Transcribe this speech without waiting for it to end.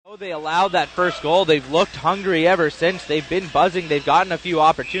They allowed that first goal. They've looked hungry ever since. They've been buzzing. They've gotten a few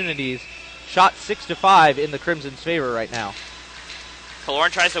opportunities. Shot 6-5 in the Crimson's favor right now.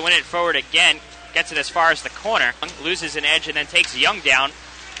 Killorn tries to win it forward again. Gets it as far as the corner. Loses an edge and then takes Young down.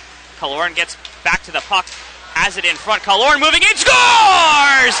 Killorn gets back to the puck. Has it in front. Killorn moving in.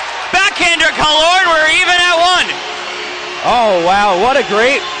 Scores! Backhander Killorn. We're even at one. Oh, wow. What a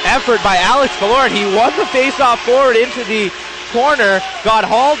great effort by Alex Killorn. He won the faceoff forward into the corner, got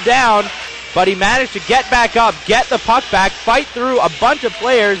hauled down, but he managed to get back up, get the puck back, fight through a bunch of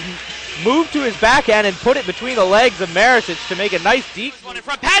players, move to his backhand and put it between the legs of Maricic to make a nice deep one in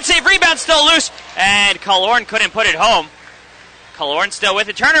front. Pad save, rebound still loose, and Killorn couldn't put it home. Killorn still with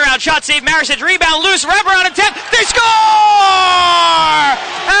it, turnaround shot save, Maricic, rebound loose, wraparound attempt, they score!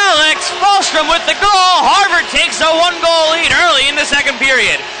 Alex Killorn with the goal. Harvard takes a 1-goal lead early in the second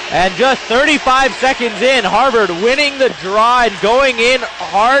period. And just 35 seconds in, Harvard winning the draw and going in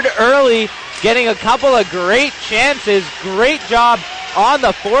hard early, getting a couple of great chances. Great job on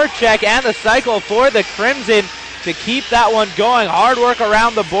the forecheck and the cycle for the Crimson to keep that one going. Hard work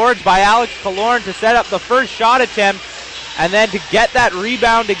around the boards by Alex Killorn to set up the first shot attempt, and then to get that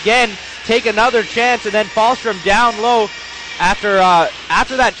rebound again, take another chance, and then Killorn down low after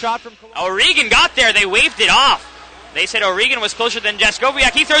that shot from Killorn. O'Regan got there. They waved it off. They said O'Regan was closer than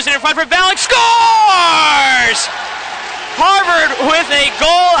Jaskowiak. He throws it in front for Valek. Scores! Harvard with a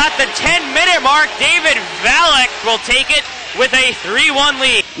goal at the 10-minute mark. David Valek will take it with a 3-1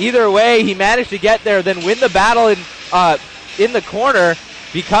 lead. Either way, he managed to get there, then win the battle in the corner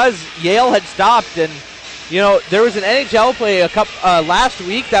because Yale had stopped. And you know, there was an NHL play last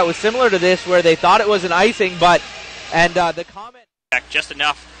week that was similar to this, where they thought it was an icing, the comment just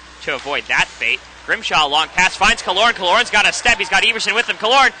enough to avoid that fate. Grimshaw long pass finds Killorn. Killorn's got a step. He's got Everson with him.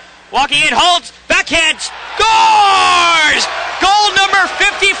 Killorn walking in, holds, backhand, scores! Goal number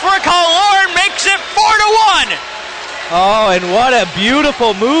 50 for Killorn makes it 4-1. Oh, and what a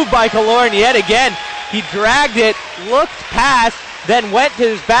beautiful move by Killorn yet again. He dragged it, looked past, then went to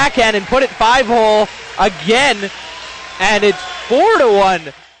his backhand and put it 5-hole again, and it's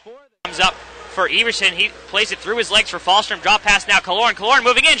 4-1. Comes up for Everson. He plays it through his legs for Killorn. Drop pass now. Killorn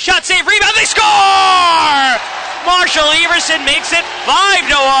moving in. Shot save. Rebound. They score! Marshall Everson makes it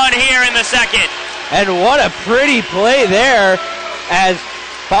 5-1 here in the second. And what a pretty play there, as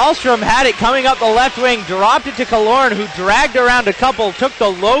Killorn had it coming up the left wing, dropped it to Killorn, who dragged around a couple, took the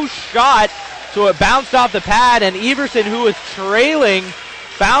low shot, so it bounced off the pad, and Everson, who was trailing,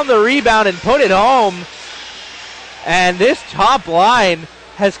 found the rebound and put it home. And this top line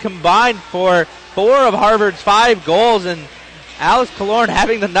has combined for 4 of Harvard's 5 goals, and Alex Killorn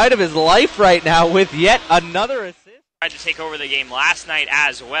having the night of his life right now with yet another assist. Tried to take over the game last night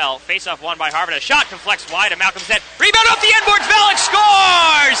as well. Face-off won by Harvard. A shot deflects wide of Malcolm's head. Rebound off the end boards. Valek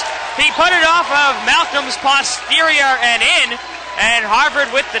scores! He put it off of Malcolm's posterior and in, and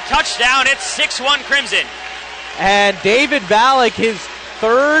Harvard with the touchdown. It's 6-1 Crimson. And David Valek, his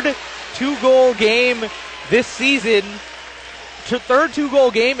third 2-goal game this season, third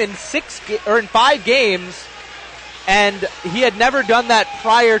 2-goal game in 5 games, and he had never done that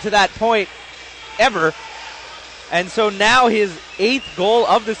prior to that point ever. And so now his 8th goal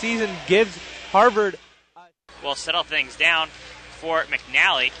of the season gives Harvard. Will settle things down for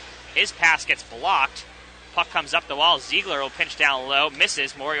McNally. His pass gets blocked. Puck comes up the wall. Ziegler will pinch down low.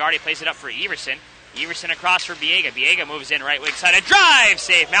 Misses. Moriarty plays it up for Everson. Everson across for Biega. Biega moves in right wing side. A drive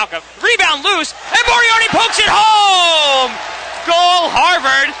save. Malcolm. Rebound loose. And Moriarty pokes it home. Goal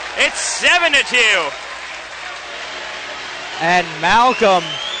Harvard. It's 7-2. And Malcolm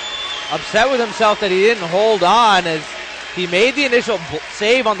upset with himself that he didn't hold on, as he made the initial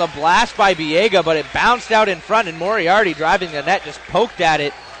save on the blast by Biega, but it bounced out in front, and Moriarty driving the net just poked at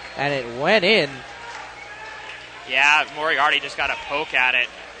it, and it went in. Yeah, Moriarty just got a poke at it,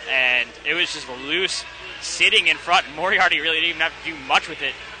 and it was just loose sitting in front. Moriarty really didn't even have to do much with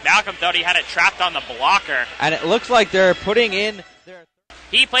it. Malcolm thought he had it trapped on the blocker. And it looks like they're putting in their...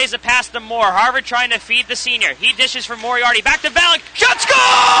 He plays a pass to Moore. Harvard trying to feed the senior. He dishes from Moriarty. Back to Valek. Shot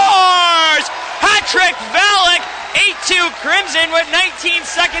scores! Hat-trick Valek. 8-2 Crimson with 19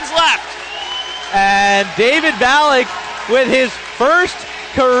 seconds left. And David Valek with his first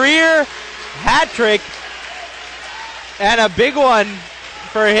career hat-trick. And a big one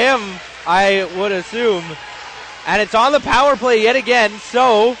for him, I would assume. And it's on the power play yet again,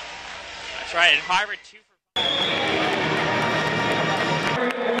 so... That's right, and Harvard 2 for...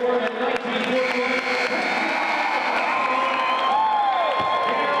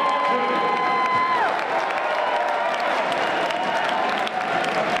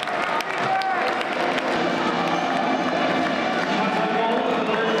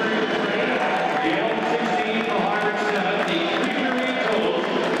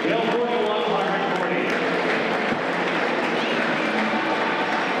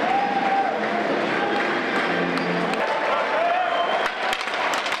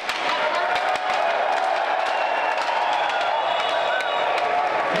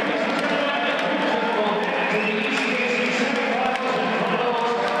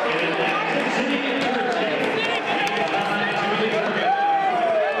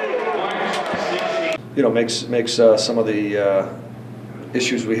 you know, makes some of the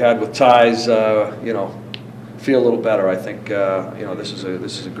issues we had with ties, you know, feel a little better. I think you know, this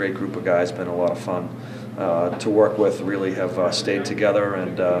is a great group of guys. Been a lot of fun to work with. Really have stayed together,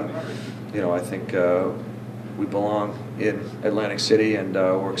 and you know, I think we belong in Atlantic City, and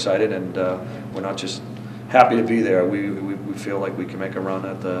we're excited, and we're not just happy to be there. We feel like we can make a run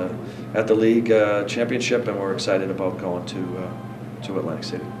at the league championship, and we're excited about going to Atlantic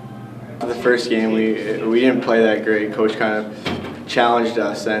City. The first game we didn't play that great. Coach kind of challenged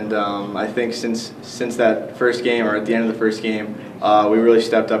us, and I think since that first game, or at the end of the first game, we really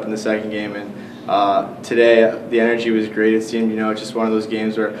stepped up in the second game. And today the energy was great. It seemed, you know, just one of those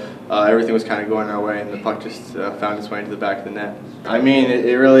games where everything was kind of going our way, and the puck just found its way into the back of the net. I mean,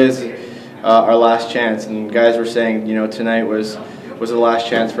 it really is our last chance, and guys were saying, you know, tonight was the last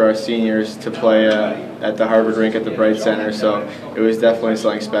chance for our seniors to play at the Harvard rink at the Bright Center. So it was definitely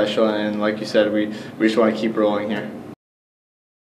something special, and like you said, we just want to keep rolling here.